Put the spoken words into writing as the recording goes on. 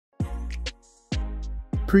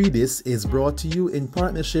Pree Dis is brought to you in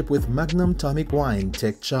partnership with Magnum Tonic Wine,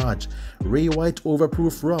 Tech Charge, Ray White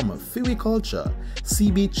Overproof Rum, Philly Culture,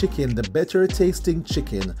 CB Chicken, the better tasting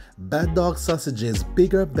chicken, Bad Dog Sausages,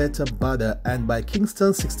 Bigger, Better, Badder, and by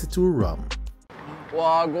Kingston 62 Rum.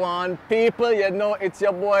 Wagwan people, you know it's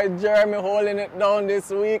your boy Jeremy holding it down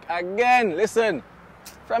this week again. Listen,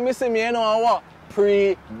 from me see me, you know what?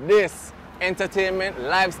 Pree Dis. Entertainment,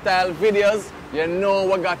 lifestyle videos, you know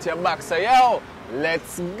what got your back. So yo,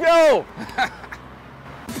 let's go!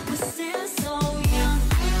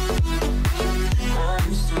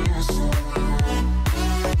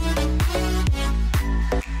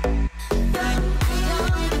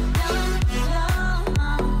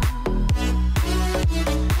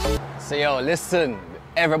 So yo, listen,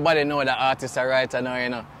 everybody know that artist a writer now, you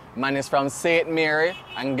know. Man is from St. Mary,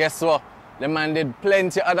 and guess what? The man did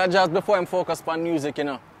plenty other jobs before him focused on music, you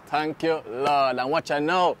know. Thank you, Lord. And watch out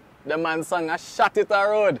now, the man sang a Shot It a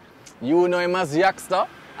Road. You know him as Yaksta,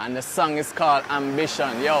 and the song is called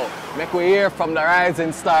Ambition. Yo, make we hear from the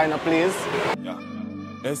rising star, you know, please. Yeah.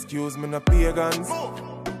 Excuse me, no pagans.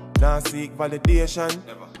 Now seek validation.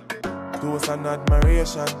 Toast and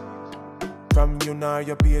admiration from you now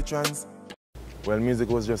your patrons. Well, music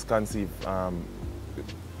was just conceived.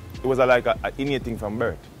 It was like an innate thing from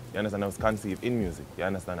birth. You understand? I was conceived in music. You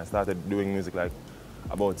understand? I started doing music like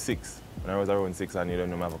about 6. When I was around 6, and you don't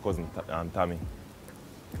know, I have a cousin, Tommy,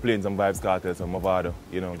 playing some Vibes Cartel, some Movado,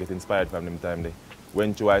 you know, get inspired from them time there.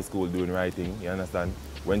 Went to high school doing writing, you understand?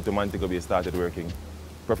 Went to Montego Bay, started working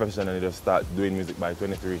professionally, just start doing music by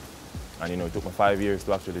 23. And you know, it took me 5 years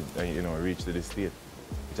to actually, you know, reach to this state,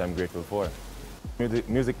 which I'm grateful for.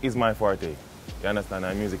 Music is my forte, you understand?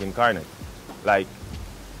 And music incarnate. Like,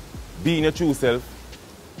 being your true self,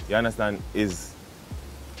 you understand, is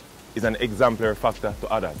an exemplary factor to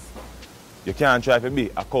others. You can't try to be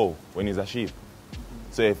a cow when you're a sheep.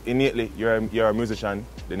 So if innately you're a musician,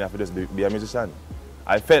 then you have to just be a musician.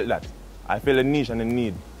 I felt that. I felt a niche and a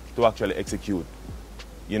need to actually execute,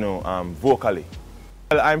 you know, vocally.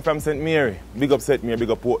 Well, I'm from St. Mary. Big up St. Mary, big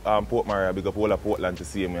up Port Maria, big up all of Portland to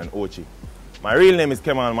see me and Ochi. My real name is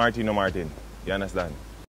Kemal Martino Martin. You understand?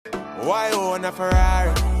 Why own a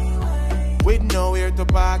Ferrari with nowhere to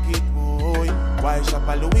park it, boy? Why shop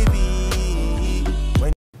a Louis V?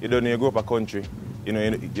 When you don't know, you grow up a country, you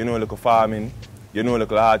know like a farming, you know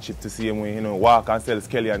like a hardship to see him, you know, walk and sell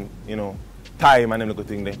skelly and, you know, time and them little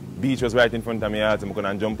thing there. Beach was right in front of me, I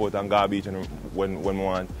could jump out and go beach and when I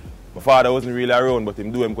want. My father wasn't really around, but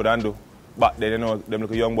him could do. Back then, you know, them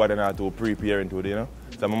little young boy then had to pre-parent to, you know.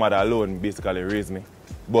 So my mother alone basically raised me.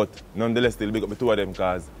 But nonetheless, still big up the two of them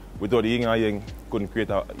because without the yin and yang, couldn't create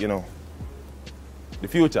a, you know, the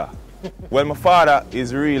future. Well, my father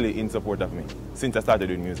is really in support of me since I started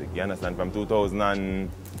doing music. You understand? From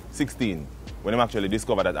 2016, when he actually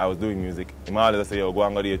discovered that I was doing music, he always say, yo, go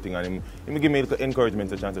and go do your thing, and he give me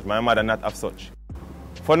encouragement and chances. My mother not have such.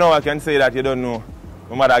 For now, I can say that you don't know.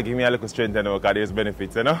 My mother give me a little strength, you know, because there's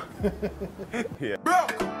benefits, you know? Yeah.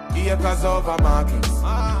 Acres over markings.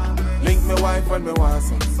 Link my wife when me want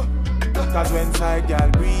some. Because when side girl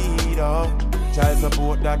breed up, child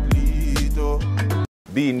support that lead up.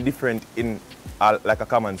 Being different in like a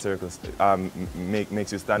common circle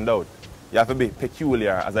makes you stand out. You have to be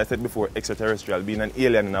peculiar, as I said before, extraterrestrial, being an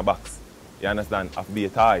alien in a box. You understand? Have to be a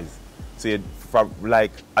ties. So you, from,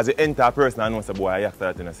 like, as you enter a person, I know say, boy, I have to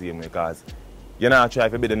that in the same way, because you're not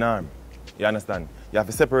trying to be the norm. You understand? You have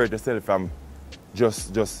to separate yourself from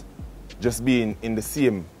just being in the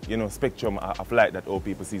same, you know, spectrum of light that all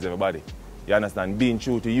people sees everybody. You understand? Being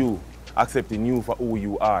true to you, accepting you for who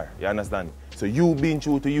you are. You understand? So you being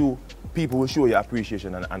true to you, people will show you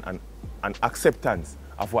appreciation and acceptance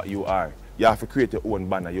of what you are. You have to create your own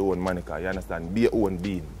banner, your own moniker, you understand? Be your own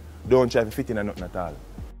being. Don't try to fit in a nothing at all.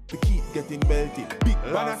 We keep getting belted. Big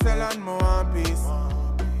banner sell and more piece.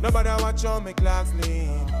 Nobody watch on me clocks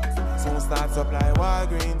lean. So start supply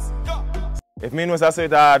Walgreens. If me knows I say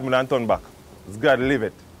it hard, I don't turn back. It's got to live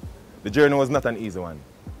it. The journey was not an easy one.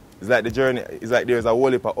 It's like the journey, it's like there's a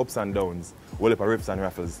whole heap of ups and downs, whole heap of rips and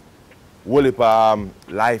raffles. Whole heap of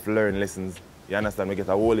life learned lessons. You understand? We get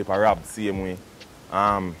a whole heap of rap same way.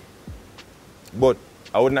 But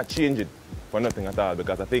I would not change it for nothing at all,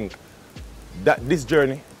 because I think that this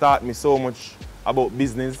journey taught me so much about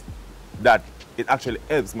business that it actually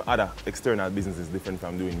helps my other external businesses different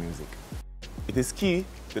from doing music. It is key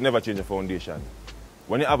to never change a foundation.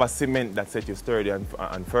 When you have a cement that sets you sturdy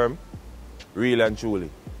and firm, real and truly,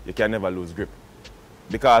 you can never lose grip.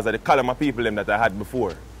 Because of the column of people that I had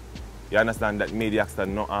before, you understand, that made Yaksta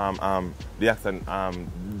the Yaksta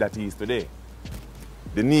that he is today.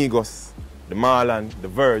 The Negos, the Marlon, the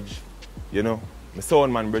Verge, you know, my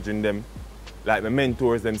sound man brethren them, like my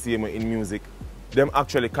mentors them see me in music, them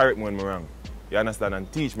actually correct me when I'm wrong. You understand?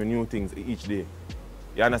 And teach me new things each day.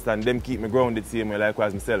 You understand? Them keep me grounded same way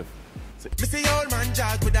likewise myself. So, me see old man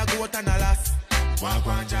judge with a goat and a lass. Walk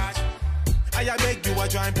one judge. I beg you a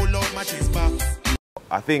try and pull out my cheese box.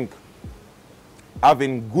 I think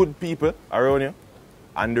having good people around you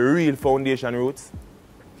and the real foundation roots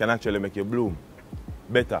can actually make you bloom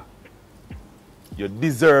better. You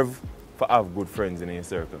deserve to have good friends in your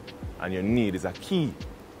circle, and your need is a key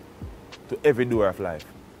to every door of life.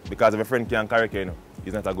 Because if a friend can't carry you,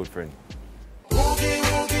 he's not a good friend. Woogie,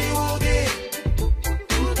 woogie, woogie.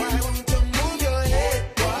 Why won't you move your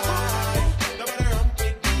head? Why? Nobody run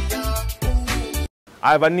with me.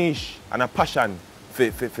 I have a niche and a passion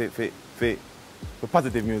for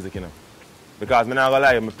positive music, you know. Because I'm not gonna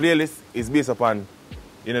lie, my playlist is based upon,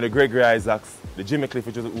 you know, the Gregory Isaacs, the Jimmy Cliff,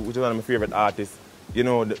 which is one of my favorite artists. You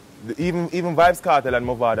know, even Vibes Cartel and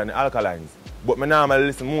Mavard and the Alkalines. But I normally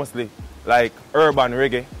listen mostly like urban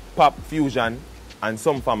reggae, pop, fusion, and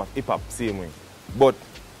some form of hip-hop, same way. But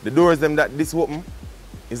the doors them that this open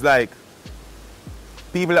is like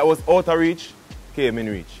people that was out of reach came in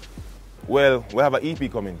reach. Well, we have an EP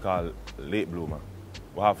coming called Late Bloomer.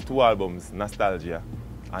 We have 2 albums, Nostalgia,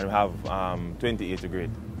 and we have 28 to Great.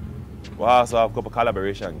 We also have a couple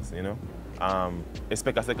collaborations, you know.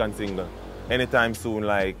 Expect a second single anytime soon,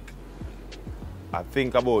 like I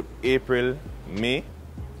think about April, May,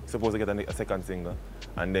 supposed to get a second single.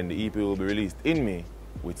 And then the EP will be released in May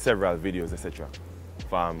with several videos, etc.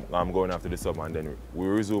 I'm going after the summer, and then we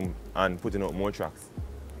resume and putting out more tracks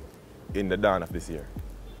in the dawn of this year.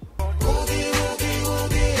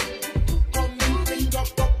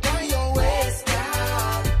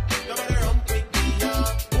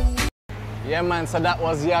 Yeah man, so that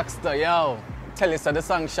was Yaksta, yo. Tell us the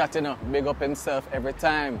song shot, you know, big up himself every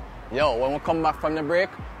time. Yo, when we come back from the break,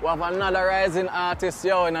 we have another rising artist,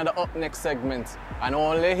 yo, in the up next segment. And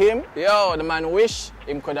only him, yo, the man wish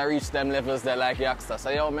him could have reached them levels there like Yaksta. So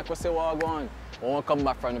yo, make us see what we're going when we come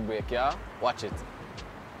back from the break, yeah? Watch it.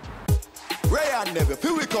 Ray and Never,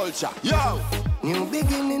 feel we culture, yo! New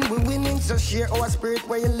beginning, we winning, so share our spirit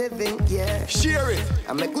where you're living, yeah. Share it!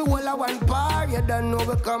 I make we all a one bar, you don't know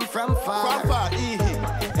we come from far. From far,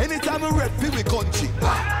 anytime we rap, feel we country.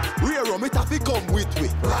 Rear rum, it have to come with we.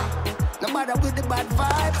 No matter with the bad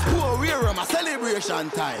vibes. Poor rear rum, a celebration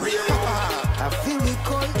time. I feel the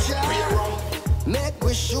culture. Make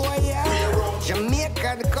we show ya.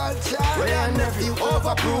 Jamaica the culture. Ray and Nephew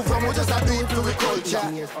overproof, and we just a do it to the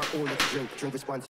culture. Drink response.